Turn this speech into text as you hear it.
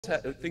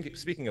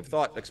speaking of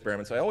thought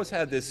experiments, I always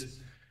had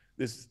this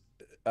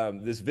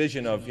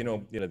vision of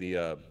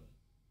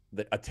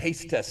a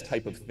taste test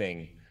type of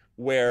thing,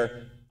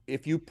 where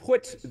if you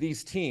put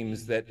these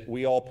teams that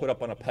we all put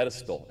up on a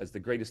pedestal as the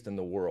greatest in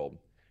the world,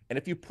 and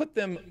if you put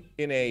them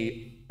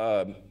in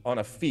on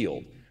a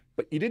field,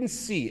 but you didn't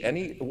see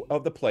any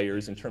of the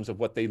players in terms of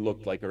what they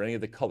looked like or any of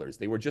the colors,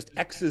 they were just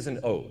X's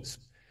and O's,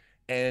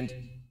 and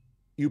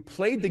you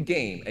played the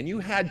game and you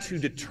had to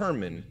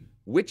determine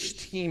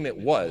which team it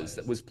was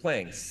that was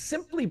playing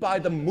simply by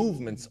the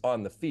movements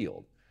on the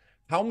field,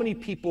 how many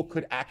people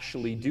could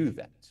actually do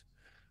that?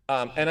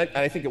 And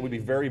I think it would be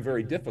very,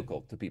 very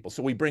difficult to people.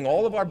 So we bring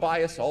all of our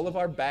bias, all of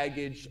our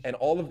baggage, and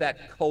all of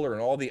that color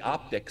and all the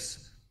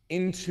optics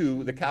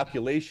into the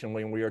calculation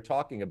when we are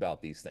talking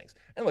about these things.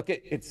 And look,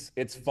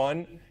 it's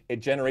fun. It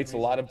generates a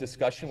lot of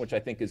discussion, which I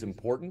think is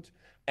important.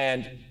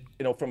 And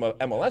from a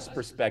MLS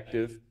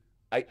perspective,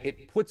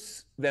 it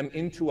puts them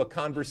into a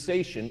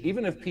conversation,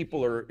 even if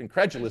people are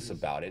incredulous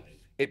about it.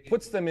 It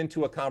puts them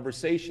into a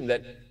conversation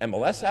that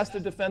MLS has to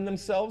defend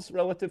themselves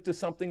relative to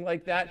something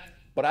like that.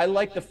 But I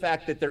like the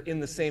fact that they're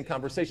in the same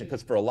conversation,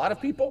 because for a lot of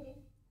people,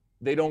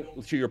 they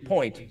don't, to your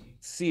point,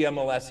 see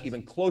MLS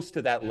even close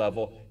to that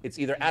level. It's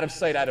either out of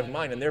sight, out of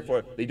mind, and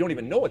therefore they don't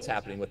even know what's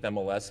happening with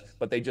MLS,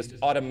 but they just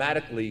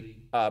automatically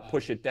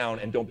push it down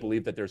and don't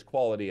believe that there's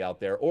quality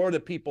out there. Or the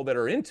people that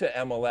are into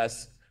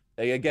MLS,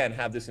 they again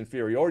have this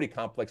inferiority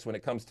complex when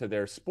it comes to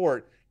their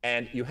sport.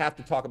 And you have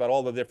to talk about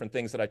all the different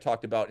things that I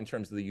talked about in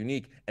terms of the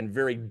unique and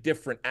very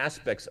different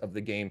aspects of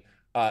the game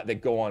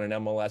that go on in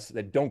MLS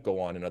that don't go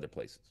on in other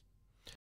places.